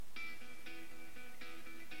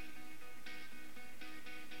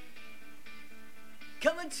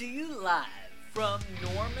Coming to you live from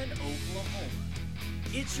Norman, Oklahoma.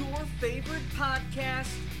 It's your favorite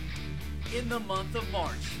podcast in the month of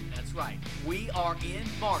March. That's right, we are in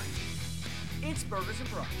March. It's Burgers and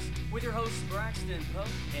Brats with your hosts Braxton Pope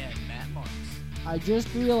and Matt Marks. I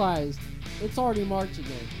just realized it's already March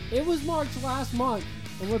again. It was March last month,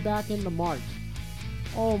 and we're back into March.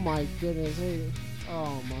 Oh my goodness.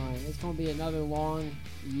 Oh my. It's going to be another long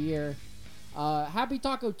year. Happy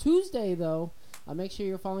Taco Tuesday, though. Make sure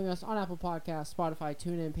you're following us on Apple Podcasts, Spotify,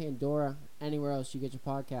 TuneIn, Pandora, anywhere else you get your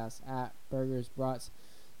podcasts at Burgers Brats.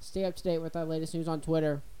 Stay up to date with our latest news on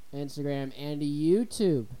Twitter, Instagram, and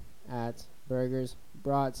YouTube at Burgers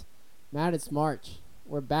Brats. Matt, it's March.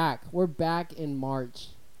 We're back. We're back in March.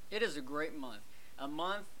 It is a great month. A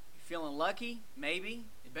month, feeling lucky, maybe.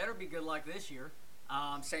 It better be good luck this year.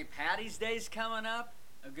 St. Patty's Day's coming up.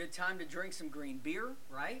 A good time to drink some green beer,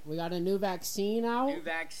 right? We got a new vaccine out. New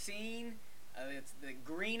vaccine. It's the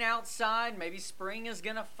green outside. Maybe spring is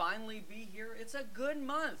going to finally be here. It's a good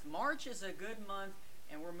month. March is a good month,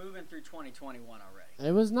 and we're moving through 2021 already.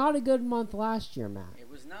 It was not a good month last year, Matt. It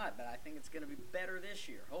was not, but I think it's going to be better this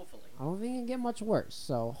year, hopefully. I don't think it can get much worse,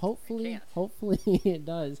 so hopefully it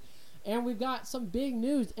does. And we've got some big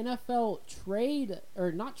news. NFL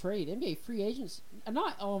NBA free agents.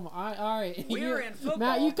 All right. We're in football.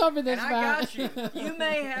 Matt, you covered this, and Matt. I got you. You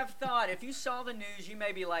may have thought, if you saw the news, you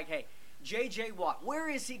may be like, hey, J.J. Watt, where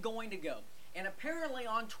is he going to go? And apparently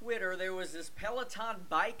on Twitter, there was this Peloton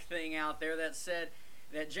bike thing out there that said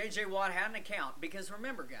that J.J. Watt had an account. Because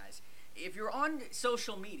remember, guys, if you're on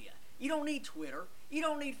social media, you don't need Twitter. You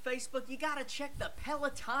don't need Facebook. You got to check the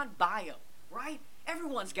Peloton bio, right?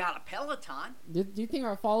 Everyone's got a Peloton. Do you think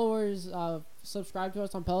our followers subscribe to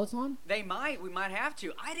us on Peloton? They might. We might have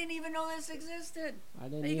to. I didn't even know this existed. I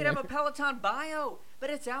didn't You either. could have a Peloton bio,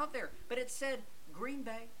 but it's out there. But it said Green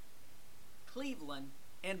Bay, Cleveland,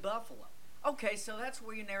 and Buffalo. Okay, so that's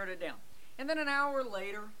where you narrowed it down. And then an hour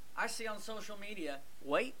later, I see on social media,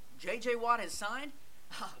 wait, J.J. Watt has signed?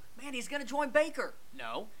 Oh, man, he's going to join Baker.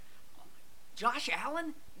 No. Josh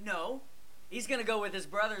Allen? No. He's going to go with his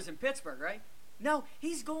brothers in Pittsburgh, right? No,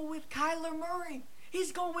 he's going with Kyler Murray.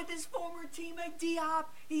 He's going with his former teammate Diop.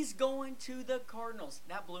 He's going to the Cardinals.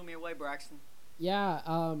 That blew me away, Braxton. Yeah,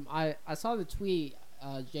 I saw the tweet.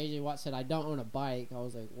 J.J. Watt said, I don't own a bike. I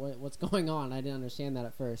was like, what's going on? I didn't understand that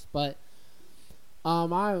at first. But I'm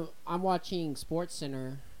watching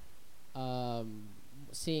SportsCenter,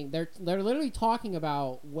 seeing they're literally talking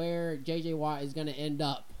about where J.J. Watt is going to end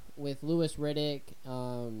up with Louis Riddick,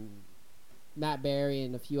 Matt Berry,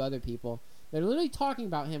 and a few other people. They're literally talking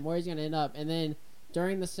about him, where he's going to end up. And then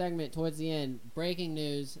during the segment, towards the end, breaking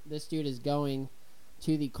news, this dude is going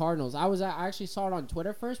to the Cardinals. I actually saw it on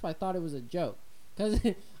Twitter first, but I thought it was a joke. Because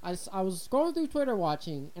I was scrolling through Twitter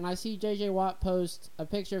watching, and I see J.J. Watt post a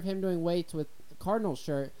picture of him doing weights with a Cardinals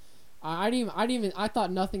shirt. I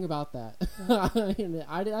thought nothing about that.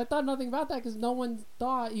 I thought nothing about that because no one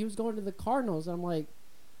thought he was going to the Cardinals. I'm like,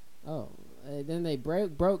 oh. And then they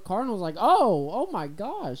broke Cardinals. Like, oh my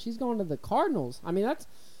gosh, he's going to the Cardinals. I mean, that's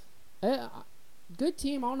a good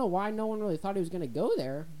team. I don't know why no one really thought he was going to go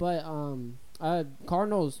there. But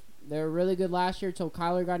Cardinals, they were really good last year until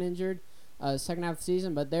Kyler got injured. Second half of the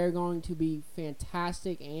season, but they're going to be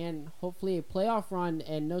fantastic and hopefully a playoff run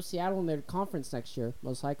and no Seattle in their conference next year,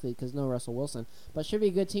 most likely because no Russell Wilson. But should be a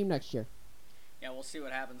good team next year. Yeah, we'll see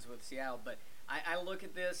what happens with Seattle. But I look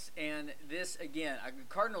at this, and this, again,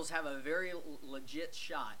 Cardinals have a very legit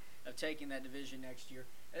shot of taking that division next year.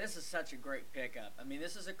 And this is such a great pickup. I mean,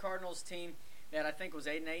 this is a Cardinals team that I think was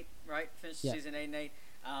 8-8, right? Finished the season 8-8.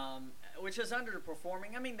 Which is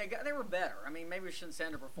underperforming. I mean, they were better. I mean, maybe we shouldn't say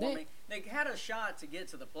underperforming. They had a shot to get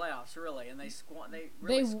to the playoffs, really, and they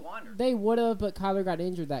really squandered. They would have, but Kyler got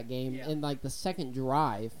injured that game in like the second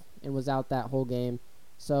drive and was out that whole game.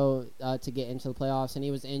 So to get into the playoffs, and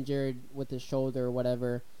he was injured with his shoulder or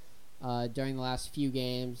whatever during the last few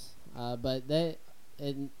games. But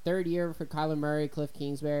in third year for Kyler Murray, Cliff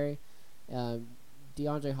Kingsbury,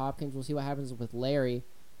 DeAndre Hopkins. We'll see what happens with Larry.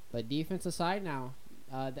 But defensive side now.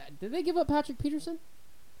 Did they give up Patrick Peterson?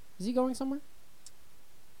 Is he going somewhere?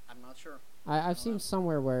 I'm not sure. I've seen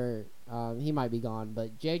somewhere where he might be gone.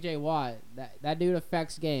 But J.J. Watt, that dude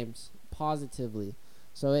affects games positively.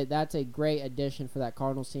 So that's a great addition for that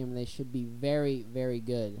Cardinals team, and they should be very, very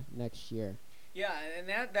good next year. Yeah, and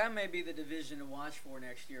that may be the division to watch for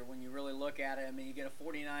next year when you really look at it. I mean, you get a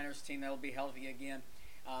 49ers team that will be healthy again.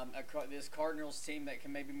 This Cardinals team that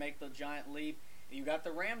can maybe make the giant leap. You got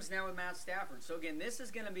the Rams now with Matt Stafford. So, again, this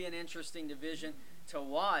is going to be an interesting division. to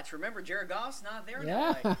watch. Remember, Jared Goff's not there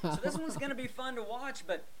Yeah. that way. So this one's going to be fun to watch,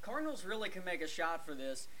 but Cardinals really can make a shot for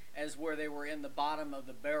this as where they were in the bottom of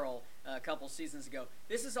the barrel a couple seasons ago.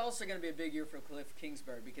 This is also going to be a big year for Cliff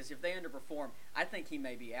Kingsbury because if they underperform, I think he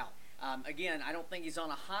may be out. Again, I don't think he's on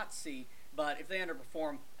a hot seat, but if they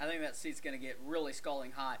underperform, I think that seat's going to get really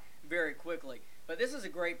scalding hot very quickly. But this is a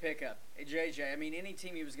great pickup, JJ. I mean, any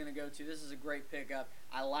team he was going to go to, this is a great pickup.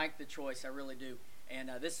 I like the choice. I really do. And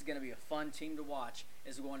this is going to be a fun team to watch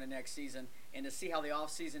as we go into next season and to see how the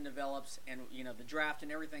offseason develops and, the draft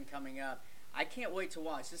and everything coming up. I can't wait to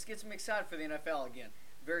watch. This gets me excited for the NFL again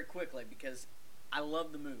very quickly because I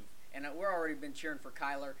love the move. And we're already been cheering for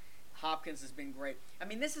Kyler. Hopkins has been great. I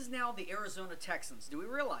mean, this is now the Arizona Texans. Do we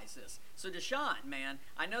realize this? So, Deshaun, man,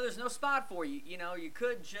 I know there's no spot for you. You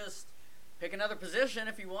could just pick another position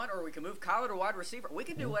if you want, or we can move Kyler to wide receiver. We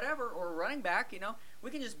can do whatever, or running back, We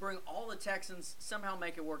can just bring all the Texans, somehow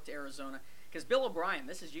make it work to Arizona. Because Bill O'Brien,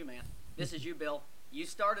 this is you, man. This is you, Bill. You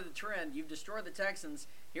started the trend. You've destroyed the Texans.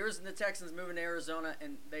 Here's the Texans moving to Arizona,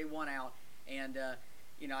 and they won out. And,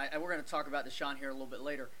 we're going to talk about Deshaun here a little bit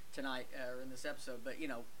later tonight or in this episode. But,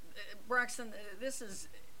 Braxton, this is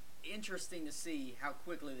interesting to see how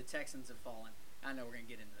quickly the Texans have fallen. I know we're going to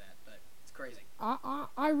get into that, but it's crazy.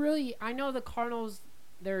 I know the Cardinals,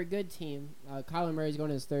 they're a good team. Kyler Murray's going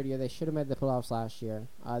to his third year. They should have made the playoffs last year.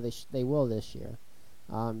 They will this year.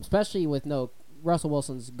 Especially with Russell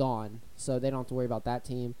Wilson's gone, so they don't have to worry about that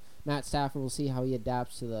team. Matt Stafford, we'll see how he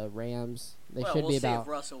adapts to the Rams. We'll see if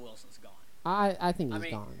Russell Wilson's gone. I think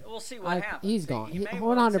he's gone. We'll see what happens. He's gone. He may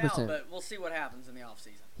 100%. but we'll see what happens in the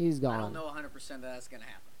offseason. He's gone. I don't know 100% that's going to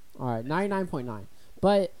happen. All right, 99.9.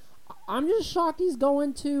 But I'm just shocked he's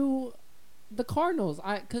going to the Cardinals.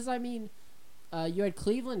 You had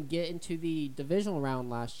Cleveland get into the divisional round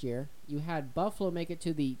last year. You had Buffalo make it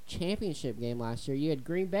to the championship game last year. You had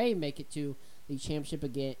Green Bay make it to the championship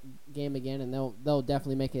game again, and they'll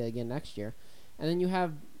definitely make it again next year. And then you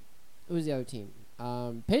have, who's the other team?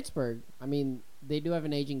 Pittsburgh. I mean, they do have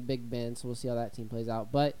an aging Big Ben, so we'll see how that team plays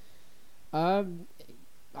out. But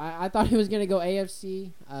I thought he was going to go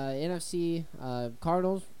AFC, NFC.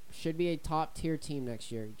 Cardinals should be a top-tier team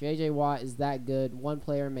next year. J.J. Watt is that good. One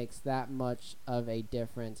player makes that much of a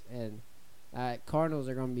difference, and Cardinals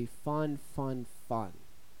are going to be fun.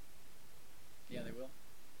 Yeah, they will.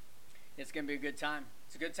 It's going to be a good time.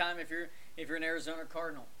 It's a good time if you're an Arizona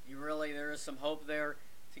Cardinal. There is some hope there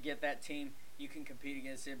to get that team. You can compete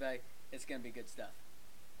against anybody. It's going to be good stuff.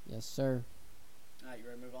 Yes, sir. All right, you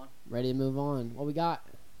ready to move on? Ready to move on. What we got?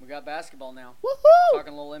 We got basketball now. Woohoo!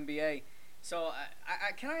 Talking a little NBA. So,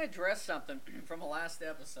 can I address something from the last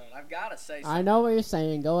episode? I've got to say something. I know what you're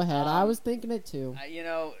saying. Go ahead. I was thinking it too.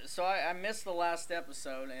 So I missed the last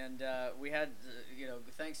episode, and we had,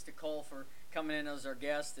 thanks to Cole for coming in as our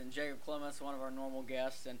guest, and Jacob Clements, one of our normal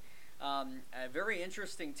guests. And a very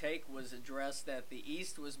interesting take was addressed that the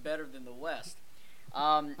East was better than the West.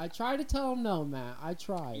 I tried to tell him no, Matt. I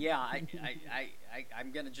tried. Yeah,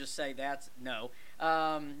 I'm going to just say that's no.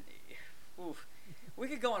 We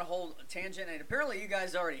could go on a whole tangent, and apparently you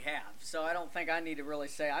guys already have, so I don't think I need to really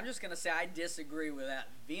say. I'm just going to say I disagree with that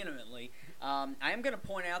vehemently. I am going to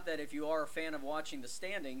point out that if you are a fan of watching the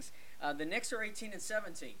standings, the Knicks are 18 and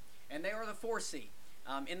 17, and they are the 4 seed.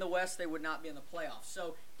 In the West, they would not be in the playoffs.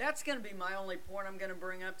 So that's going to be my only point I'm going to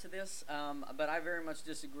bring up to this, but I very much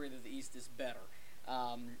disagree that the East is better.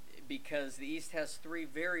 Because the East has 3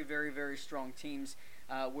 very, very, very strong teams,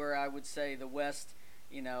 where I would say the West,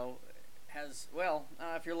 has,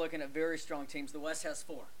 if you're looking at very strong teams, the West has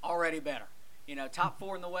 4. Already better. Top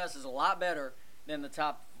 4 in the West is a lot better than the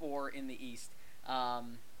top 4 in the East.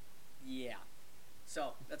 Yeah.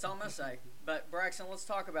 So, that's all I'm going to say. But, Braxton, let's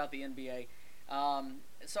talk about the NBA.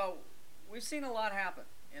 So, we've seen a lot happen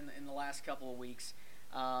in the last couple of weeks.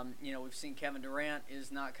 We've seen Kevin Durant is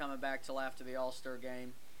not coming back till after the All-Star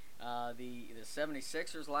game. The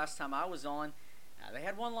 76ers, last time I was on, they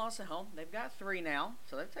had 1 loss at home. They've got 3 now,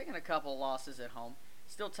 so they've taken a couple of losses at home.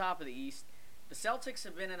 Still top of the East. The Celtics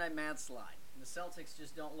have been in a mad slide. The Celtics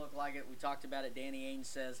just don't look like it. We talked about it. Danny Ainge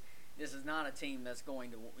says this is not a team that's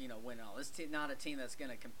going to win all. This is not a team that's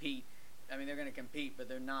going to compete. I mean, they're going to compete, but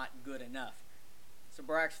they're not good enough. So,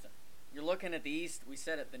 Braxton, you're looking at the East. We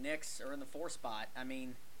said it, the Knicks are in the 4 spot. I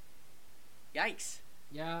mean, yikes.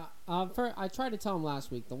 Yeah, I tried to tell him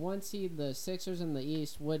last week. The 1 seed, the Sixers in the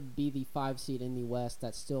East, would be the 5 seed in the West.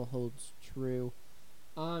 That still holds true.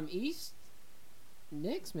 East,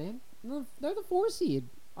 Knicks, man, they're the 4 seed.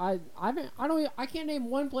 I can't name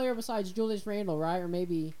one player besides Julius Randle, right? Or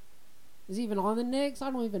maybe is he even on the Knicks?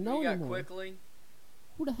 I don't even know anymore. Quickly.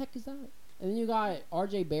 Who the heck is that? And then you got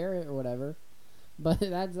R.J. Barrett or whatever. But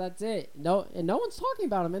that's it. No, and no one's talking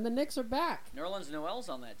about them. And the Knicks are back. Nerlens Noel's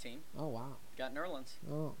on that team. Oh wow. Got Nerlens.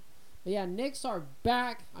 Oh. But yeah, Knicks are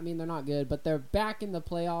back. I mean, they're not good, but they're back in the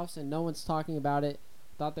playoffs, and no one's talking about it.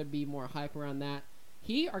 Thought there'd be more hype around that.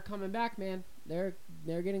 Heat are coming back, man. They're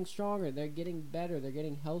getting stronger. They're getting better. They're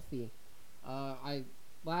getting healthy.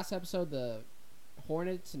 Last episode the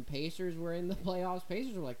Hornets and Pacers were in the playoffs.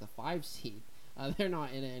 Pacers were like the 5 seed. They're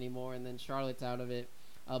not in it anymore, and then Charlotte's out of it.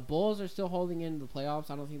 Bulls are still holding in the playoffs.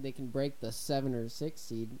 I don't think they can break the 7 or 6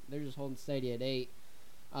 seed. They're just holding steady at 8.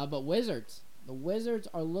 But Wizards. The Wizards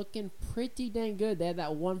are looking pretty dang good. They had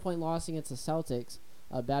that 1-point loss against the Celtics.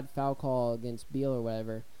 A bad foul call against Beal or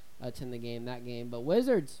whatever to end that game. But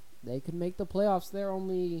Wizards, they could make the playoffs. They're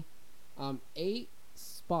only 8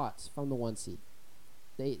 spots from the 1 seed.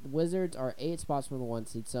 The Wizards are 8 spots from the 1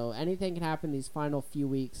 seed. So anything can happen these final few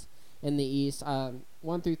weeks in the East.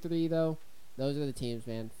 1 through 3, though, those are the teams,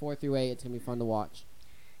 man. 4 through 8, it's going to be fun to watch.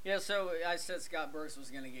 Yeah, so I said Scott Brooks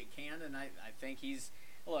was going to get canned, and I think he's...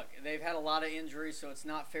 Look, they've had a lot of injuries, so it's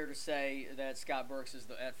not fair to say that Scott Brooks is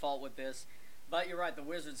at fault with this. But you're right, the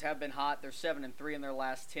Wizards have been hot. They're 7-3 in their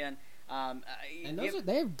last 10. And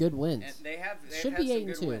they have good wins. They have Should had be some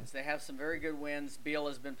good 8-2. wins. They have some very good wins. Beal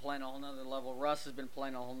has been playing a whole nother level. Russ has been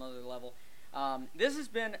playing a whole nother level. This has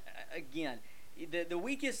been, again, the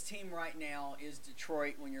weakest team right now is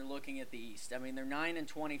Detroit when you're looking at the East. I mean, they're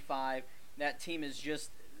 9-25. That team is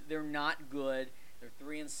just, they're not good. They're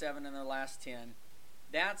 3-7 in their last 10.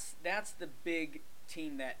 That's the big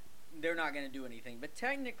team that they're not going to do anything. But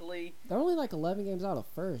technically, they're only like 11 games out of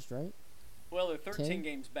first, right? Well, they're 13 10?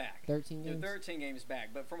 games back. 13 games? They're 13 games back.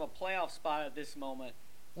 But from a playoff spot at this moment,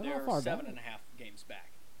 They're they're not far 7.5 back. games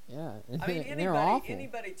back. Yeah, I mean, they're awful.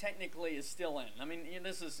 anybody technically is still in. I mean,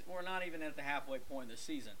 we're not even at the halfway point of the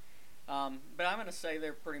season. But I'm going to say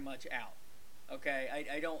they're pretty much out. Okay,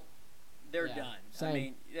 I don't. They're done. Same. I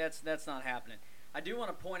mean, that's not happening. I do want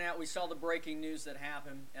to point out, we saw the breaking news that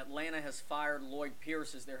happened. Atlanta has fired Lloyd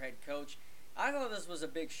Pierce as their head coach. I thought this was a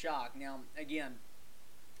big shock. Now, again,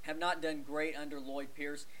 have not done great under Lloyd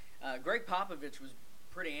Pierce. Greg Popovich was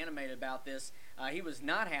pretty animated about this. He was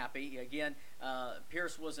not happy. Again,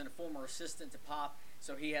 Pierce was a former assistant to Pop,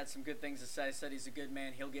 so he had some good things to say. Said he's a good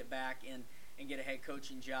man. He'll get back and get a head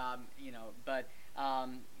coaching job, but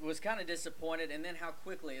was kind of disappointed. And then how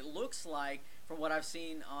quickly it looks like, from what I've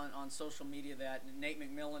seen on social media, that Nate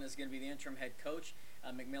McMillan is going to be the interim head coach.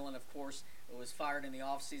 McMillan, of course, was fired in the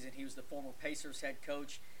offseason. He was the former Pacers head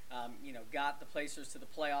coach. Got the Pacers to the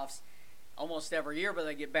playoffs almost every year, but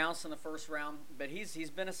they get bounced in the first round. But he's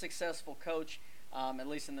been a successful coach, at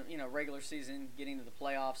least in the regular season, getting to the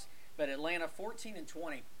playoffs. But Atlanta,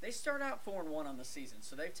 14-20, they start out 4-1 on the season,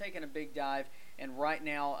 so they've taken a big dive. And right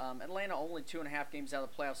now, Atlanta only 2.5 games out of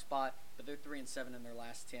the playoff spot, but they're 3-7 in their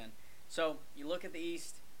last 10. So you look at the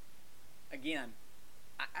East. Again,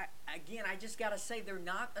 I just got to say they're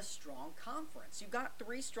not a strong conference. You've got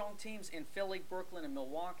 3 strong teams in Philly, Brooklyn, and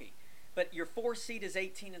Milwaukee, but your 4 seed is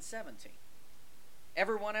 18-17.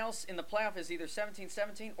 Everyone else in the playoff is either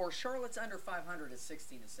 17-17 or Charlotte's under 500 at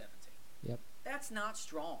 16-17. Yep. That's not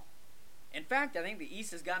strong. In fact, I think the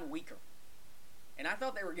East has gotten weaker, and I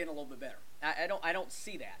thought they were getting a little bit better. I don't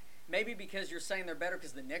see that. Maybe because you're saying they're better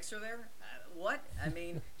because the Knicks are there. What? I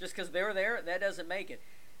mean, just because they're there, that doesn't make it.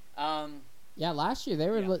 Yeah, last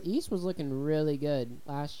year East was looking really good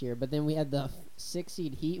last year, but then we had the 6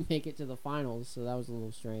 seed Heat make it to the finals, so that was a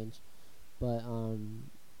little strange. But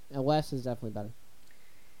West is definitely better.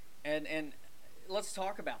 And let's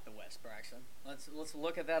talk about the West, Braxton. Let's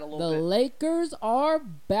look at that a little bit. The Lakers are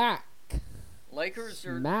back. Lakers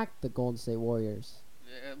are smacked the Golden State Warriors.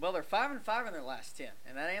 Well, they're 5-5 in their last 10,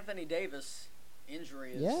 and that Anthony Davis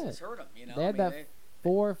injury has hurt them. They had that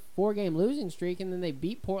four-game losing streak, and then they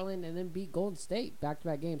beat Portland and then beat Golden State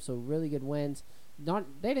back-to-back games. So really good wins.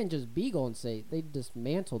 They didn't just beat Golden State; they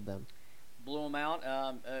dismantled them. Blew them out.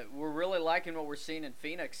 We're really liking what we're seeing in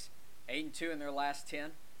Phoenix. 8-2 in their last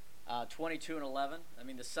 10, 22-11. I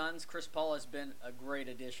mean, the Suns. Chris Paul has been a great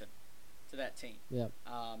addition to that team. Yeah.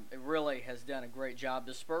 It really has done a great job.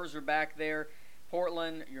 The Spurs are back there.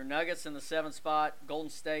 Portland, your Nuggets in the 7th spot. Golden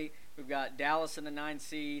State, we've got Dallas in the 9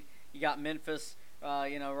 seed. You got Memphis,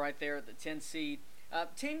 right there at the 10 seed.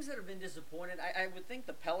 Teams that have been disappointed, I would think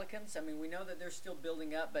the Pelicans. I mean, we know that they're still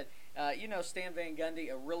building up, but Stan Van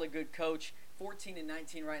Gundy, a really good coach.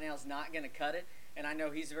 14-19 right now is not going to cut it, and I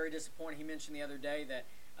know he's very disappointed. He mentioned the other day that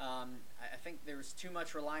I think there's too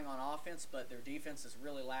much relying on offense, but their defense is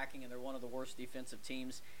really lacking, and they're one of the worst defensive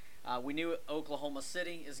teams. We knew Oklahoma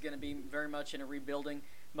City is going to be very much in a rebuilding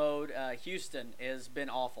mode. Houston has been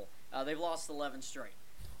awful. They've lost 11 straight.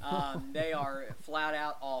 They are flat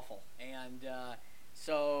out awful. And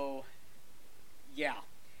So, yeah.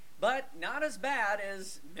 But not as bad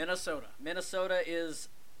as Minnesota. Minnesota is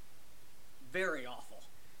very awful.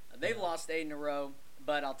 They've lost 8 in a row,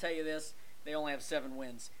 but I'll tell you this, they only have 7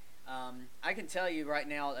 wins. I can tell you right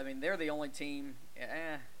now, I mean, they're the only team,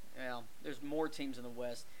 well, there's more teams in the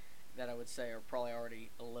West that I would say are probably already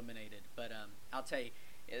eliminated. But I'll tell you,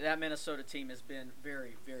 that Minnesota team has been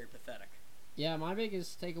very, very pathetic. Yeah, my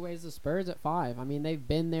biggest takeaway is the Spurs at 5. I mean, they've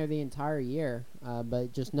been there the entire year,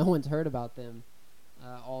 but just no one's heard about them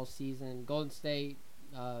all season. Golden State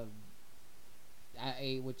at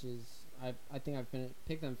 8, which is I think I've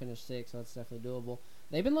picked them to finish 6, so that's definitely doable.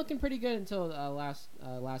 They've been looking pretty good until last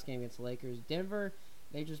game against the Lakers. Denver,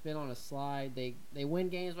 they've just been on a slide. They win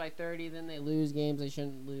games by 30, then they lose games they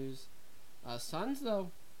shouldn't lose. Suns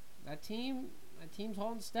though, that team's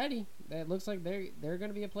holding steady. It looks like they're going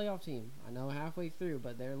to be a playoff team. I know halfway through,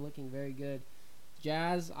 but they're looking very good.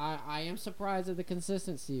 Jazz, I am surprised at the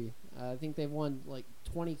consistency. I think they've won like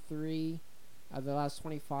 23 out of the last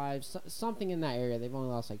 25, something in that area. They've only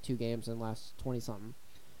lost like 2 games in the last 20-something.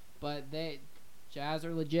 But Jazz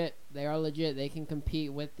are legit. They are legit. They can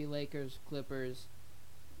compete with the Lakers, Clippers,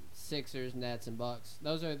 Sixers, Nets, and Bucks.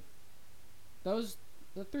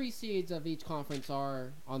 The 3 seeds of each conference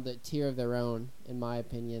are on the tier of their own, in my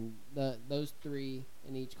opinion. Those 3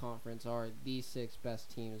 in each conference are the 6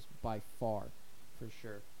 best teams by far, for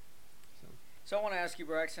sure. So I want to ask you,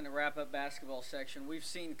 Braxton, to wrap up basketball section. We've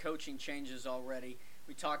seen coaching changes already.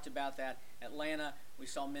 We talked about that. Atlanta, we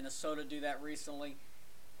saw Minnesota do that recently.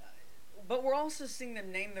 But we're also seeing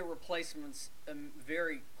them name their replacements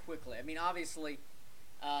very quickly. I mean, obviously,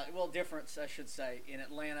 difference, I should say, in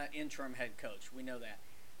Atlanta, interim head coach. We know that.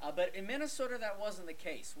 But in Minnesota, that wasn't the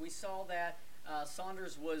case. We saw that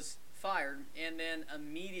Saunders was fired, and then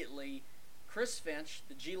immediately Chris Finch,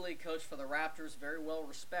 the G League coach for the Raptors, very well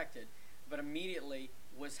respected, but immediately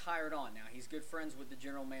was hired on. Now, he's good friends with the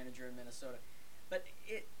general manager in Minnesota. But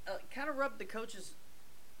it kind of rubbed the coaches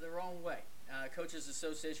the wrong way. Coaches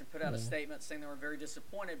Association put out a statement saying they were very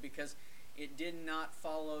disappointed because it did not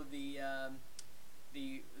follow the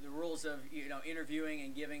rules of interviewing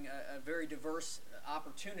and giving a very diverse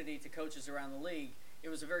opportunity to coaches around the league. It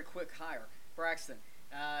was a very quick hire. Braxton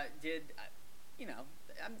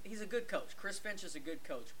he's a good coach. Chris Finch is a good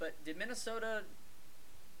coach, but did Minnesota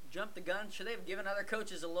jump the gun? Should they have given other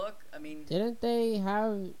coaches a look? I mean, didn't they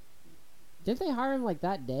hire him like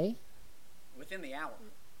that day? Within the hour.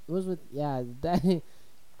 It was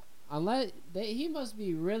he must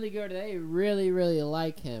be really good. They really, really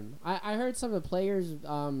like him. I heard some of the players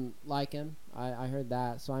like him. I heard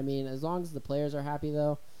that. So, I mean, as long as the players are happy,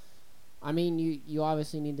 though, I mean, you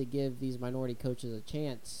obviously need to give these minority coaches a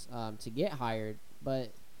chance to get hired.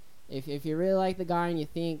 But if you really like the guy and you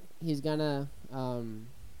think he's going to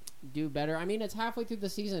do better, I mean, it's halfway through the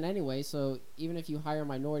season anyway, so even if you hire a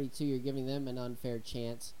minority, too, you're giving them an unfair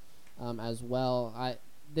chance as well.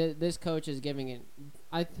 This coach is giving it.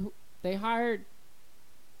 They hired.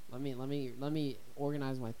 Let me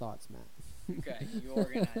organize my thoughts, Matt. Okay, you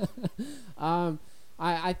organize.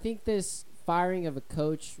 I think this firing of a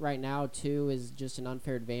coach right now too is just an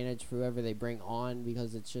unfair advantage for whoever they bring on,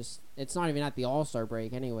 because it's not even at the All-Star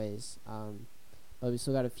break anyways. But we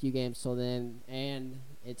still got a few games till then, and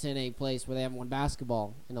it's in a place where they haven't won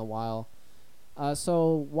basketball in a while.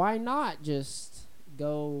 So why not just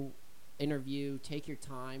go interview, take your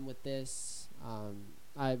time with this.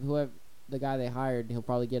 Whoever the guy they hired, he'll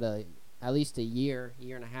probably get at least a year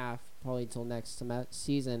and a half, probably until next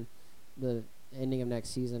season, the ending of next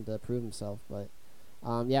season, to prove himself. But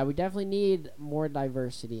we definitely need more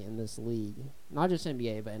diversity in this league, not just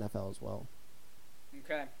NBA but NFL as well.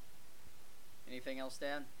 Okay. Anything else,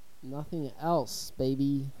 Dan? Nothing else,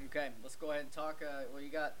 baby. Okay, let's go ahead and talk.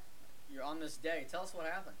 You're on this day. Tell us what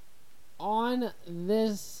happened. On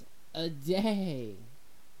this day,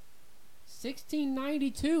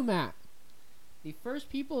 1692, Matt. The first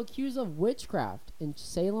people accused of witchcraft in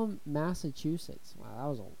Salem, Massachusetts. Wow, that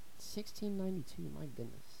was old. 1692, my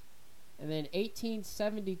goodness. And then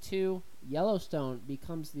 1872, Yellowstone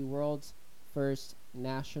becomes the world's first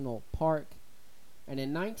national park. And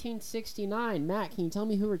in 1969, Matt, can you tell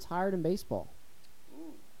me who retired in baseball?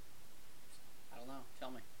 Ooh. I don't know.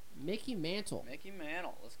 Tell me. Mickey Mantle. Mickey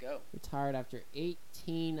Mantle. Let's go. Retired after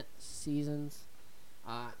 18 seasons.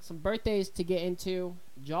 Some birthdays to get into.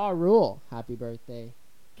 Ja Rule, happy birthday.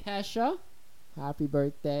 Kesha, happy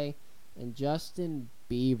birthday. And Justin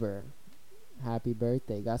Bieber, happy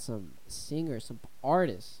birthday. Got some singers, some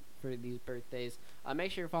artists for these birthdays.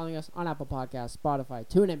 Make sure you're following us on Apple Podcasts, Spotify,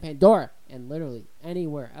 TuneIn, Pandora, and literally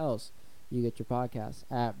anywhere else you get your podcasts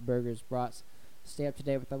at Burgers, Brats, Stay up to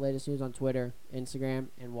date with the latest news on Twitter, Instagram,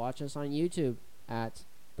 and watch us on YouTube at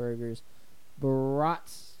Burgers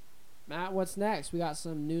Brats. Matt, what's next? We got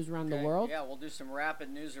some news around the world. Yeah, we'll do some rapid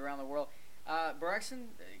news around the world. Braxton,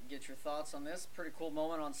 get your thoughts on this. Pretty cool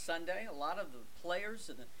moment on Sunday. A lot of the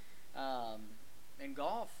players in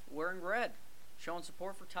golf wearing red, showing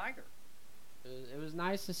support for Tiger. It was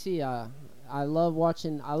nice to see. I love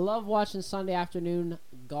watching Sunday afternoon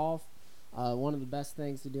golf. One of the best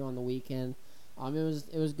things to do on the weekend.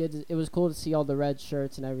 It was good. It was cool to see all the red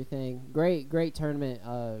shirts and everything. Great tournament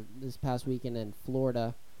this past weekend in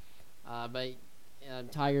Florida. But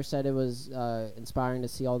Tiger said it was inspiring to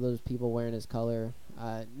see all those people wearing his color.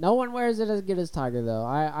 No one wears it as good as Tiger, though.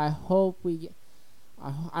 I hope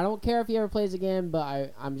I don't care if he ever plays again,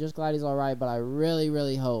 but I'm just glad he's all right. But I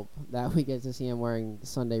really hope that we get to see him wearing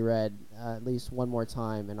Sunday red at least one more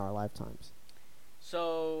time in our lifetimes.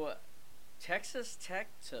 So, Texas Tech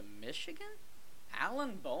to Michigan?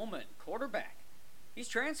 Alan Bowman, quarterback. He's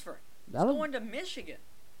transferring. He's going to Michigan.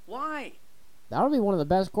 Why? That'll be one of the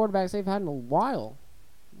best quarterbacks they've had in a while,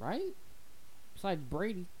 right? Besides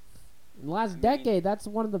Brady. In the last decade,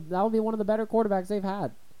 that'll be one of the better quarterbacks they've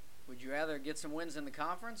had. Would you rather get some wins in the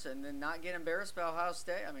conference and then not get embarrassed by Ohio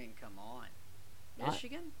State? I mean, come on.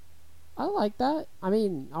 Michigan? I like that. I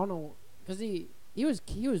mean, I don't know, because he was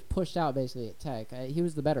pushed out basically at Tech. He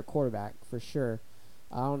was the better quarterback for sure.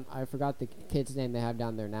 I forgot the kid's name they have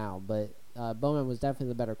down there now, but Bowman was definitely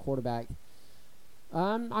the better quarterback.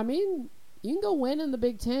 I mean, you can go win in the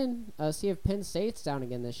Big Ten. See if Penn State's down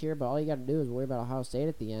again this year, but all you got to do is worry about Ohio State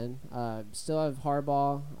at the end. Still have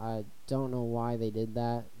Harbaugh. I don't know why they did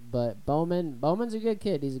that, but Bowman's a good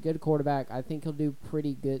kid. He's a good quarterback. I think he'll do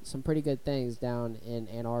some pretty good things down in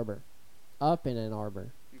Ann Arbor, up in Ann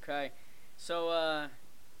Arbor. Okay, so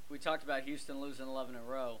we talked about Houston losing 11 in a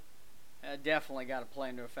row. Definitely got to play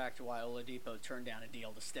into a factor why Oladipo turned down a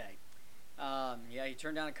deal to stay. He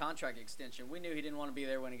turned down a contract extension. We knew he didn't want to be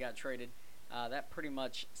there when he got traded. That pretty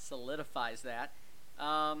much solidifies that.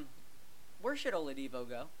 Where should Oladipo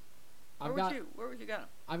go? Where would you got him?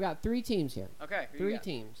 I've got 3 teams here. Okay, three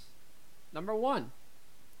teams. Number 1,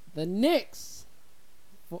 the Knicks,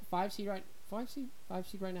 5 seed right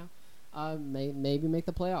now. Maybe make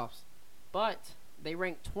the playoffs, but they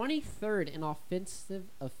rank 23rd in offensive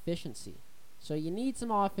efficiency. So you need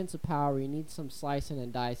some offensive power. You need some slicing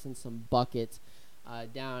and dicing, some buckets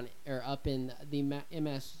down or up in the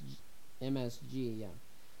MSG.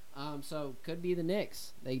 So could be the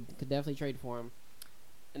Knicks. They could definitely trade for him.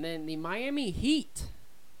 And then the Miami Heat.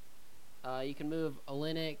 You can move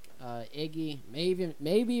Olynyk, Iggy,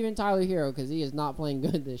 maybe even Tyler Hero because he is not playing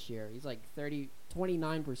good this year. He's like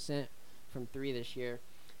 29% from 3 this year.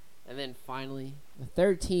 And then finally, the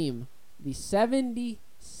third team, the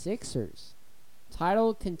 76ers.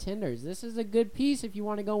 Title contenders. This is a good piece if you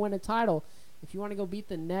want to go win a title. If you want to go beat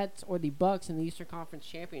the Nets or the Bucks in the Eastern Conference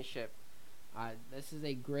Championship. This is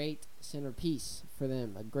a great centerpiece for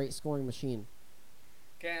them. A great scoring machine.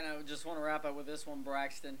 Okay, and I just want to wrap up with this one,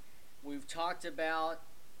 Braxton. We've talked about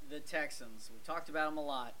the Texans. We've talked about them a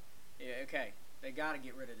lot. Yeah, okay, they got to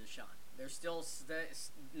get rid of Deshaun. They're still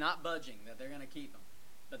not budging that they're going to keep him.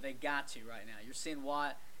 But they got to right now. You're seeing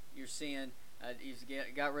Watt. You're seeing he's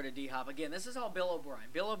got rid of D-Hop. Again, this is all Bill O'Brien.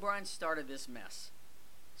 Bill O'Brien started this mess.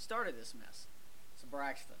 So,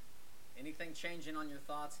 Braxton, anything changing on your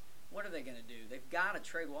thoughts? What are they going to do? They've got to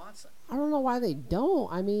trade Watson. I don't know why they don't.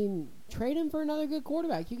 I mean, trade him for another good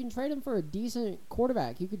quarterback. You can trade him for a decent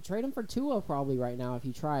quarterback. You could trade him for Tua probably right now if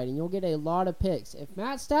you tried, and you'll get a lot of picks. If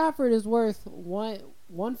Matt Stafford is worth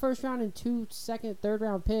one first round and 2 second, third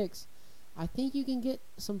round picks, I think you can get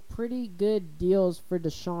some pretty good deals for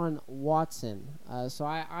Deshaun Watson. So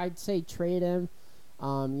I'd say trade him.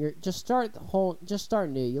 Just start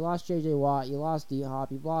new. You lost J.J. Watt, you lost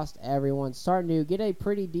D-Hop, you've lost everyone. Start new. Get a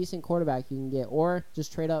pretty decent quarterback you can get, or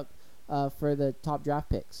just trade up for the top draft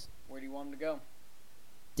picks. Where do you want him to go?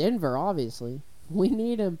 Denver, obviously. We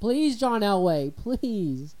need him. Please, John Elway,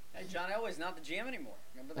 please. Hey, John Elway's not the GM anymore.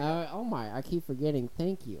 Remember that? Oh my! I keep forgetting.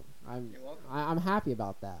 Thank you. You're welcome. I'm happy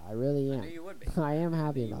about that. I really am. I knew you would be. I am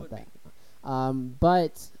happy about that.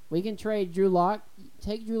 But we can trade Drew Lock.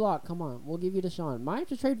 Take Drew Lock. Come on, we'll give you Deshaun. Might have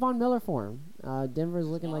to trade Von Miller for him. Denver's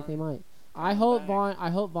looking like they might. I hope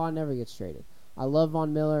Von never gets traded. I love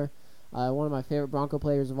Von Miller, one of my favorite Bronco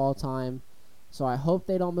players of all time. So I hope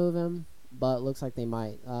they don't move him, but it looks like they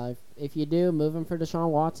might. If you do, move him for Deshaun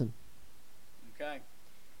Watson. Okay.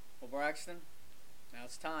 Well, Braxton, now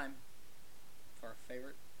it's time for our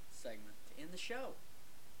favorite segment to end the show.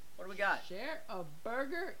 What do we got? Share a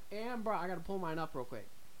burger and I gotta pull mine up real quick.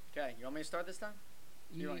 Okay, you want me to start this time?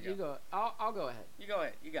 You go. I'll go ahead. You go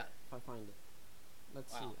ahead. You got it. If I find it.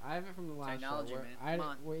 Let's Wow. see. I have it from the last Technology, show. man. Come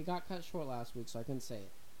on. We got cut short last week, so I couldn't say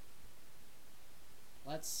it.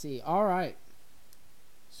 Let's see. All right.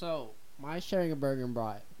 So, my sharing a burger and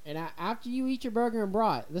brat. And after you eat your burger and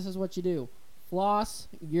brat, this is what you do. Floss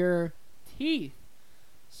your teeth.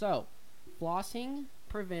 So, flossing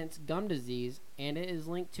prevents gum disease, and it is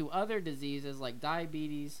linked to other diseases like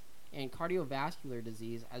diabetes and cardiovascular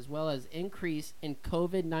disease, as well as increase in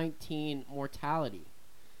COVID-19 mortality.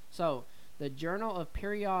 So, the Journal of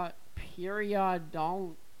Periodontal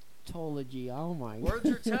Oh my god. Words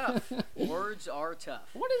are tough. Words are tough.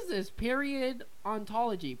 What is this?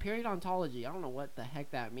 Periodontology. Periodontology. I don't know what the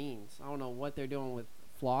heck that means. I don't know what they're doing with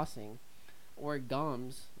flossing or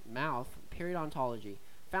gums, mouth. Periodontology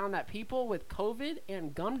found that people with COVID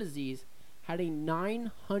and gum disease had a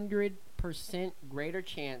 900% greater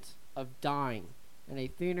chance of dying and a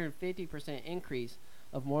 350% increase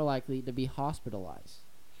of more likely to be hospitalized.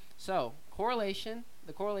 So,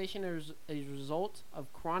 the correlation is a result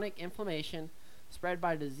of chronic inflammation spread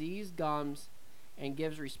by diseased gums and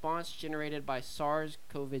gives response generated by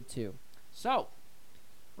SARS-CoV-2. So,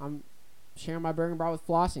 I'm sharing my burger and brat with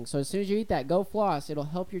flossing. So, as soon as you eat that, go floss. It'll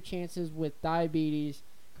help your chances with diabetes,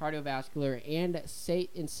 cardiovascular, and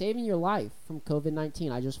saving your life from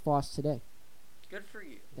COVID-19. I just flossed today. Good for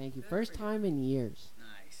you. Thank you. Good First time in years.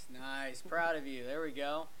 Nice. Proud of you. There we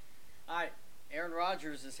go. All right. Aaron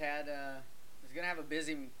Rodgers is going to have a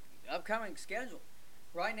busy upcoming schedule.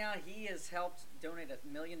 Right now, he has helped donate $1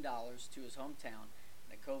 million to his hometown,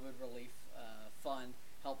 the COVID relief fund,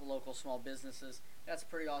 help local small businesses. That's a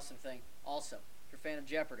pretty awesome thing. Also, if you're a fan of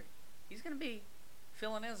Jeopardy, he's going to be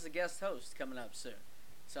filling in as a guest host coming up soon.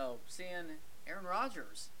 So, seeing Aaron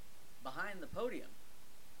Rodgers behind the podium,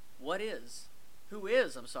 who is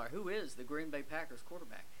the Green Bay Packers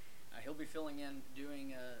quarterback? He'll be filling in,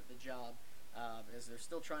 doing the job. As they're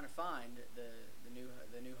still trying to find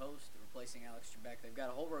the new host replacing Alex Trebek. They've got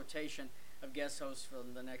a whole rotation of guest hosts for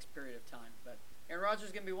the next period of time, but Aaron Rodgers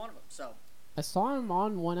is going to be one of them. So I saw him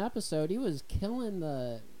on one episode. He was killing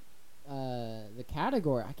the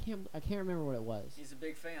category. I can't remember what it was. He's a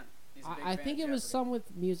big fan. I think it was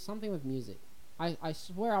something with music. I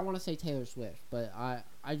swear I want to say Taylor Swift, but I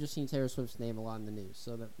just seen Taylor Swift's name a lot in the news,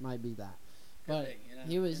 so that might be that. But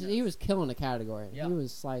he was killing the category. Yep. He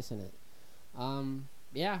was slicing it.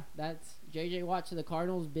 Yeah, that's J.J. Watt to the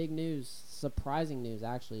Cardinals. Big news, surprising news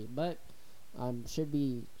actually, but should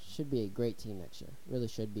be a great team next year. Really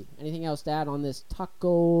should be. Anything else to add on this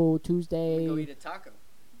Taco Tuesday? Go eat a taco.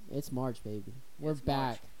 It's March, baby. We're back.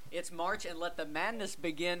 March. It's March, and let the madness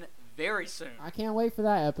begin very soon. I can't wait for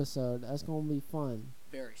that episode. That's gonna be fun.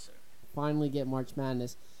 Very soon. Finally get March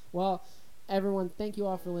Madness. Well, everyone, thank you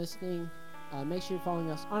all for listening. Make sure you're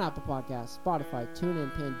following us on Apple Podcasts, Spotify,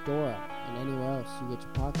 TuneIn, Pandora, and anywhere else you get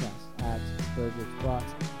your podcasts at Burgers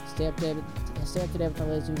Brats. Stay up to date with our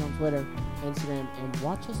latest news on Twitter, Instagram, and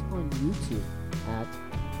watch us on YouTube at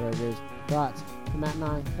Burgers Brats. For Matt and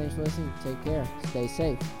I, thanks for listening. Take care. Stay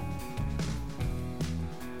safe.